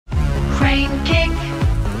Crane kick,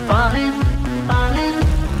 falling, falling.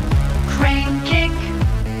 Crane kick,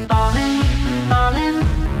 falling, falling.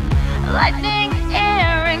 Lightning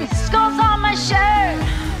earrings, skulls on my shirt.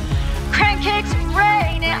 Crane kicks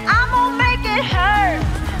raining, I'm gonna make it hurt.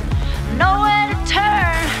 Nowhere to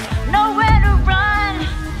turn, nowhere to run.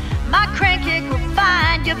 My crane kick will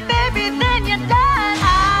find you, baby, then you're done.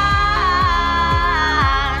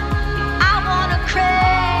 I wanna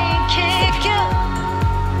crane kick you.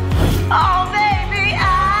 Oh baby,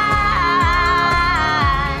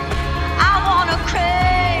 I wanna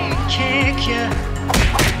crane kick you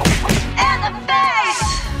in the face.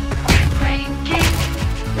 Crane kick,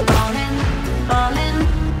 falling, falling.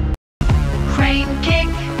 Crane kick,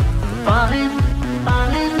 falling.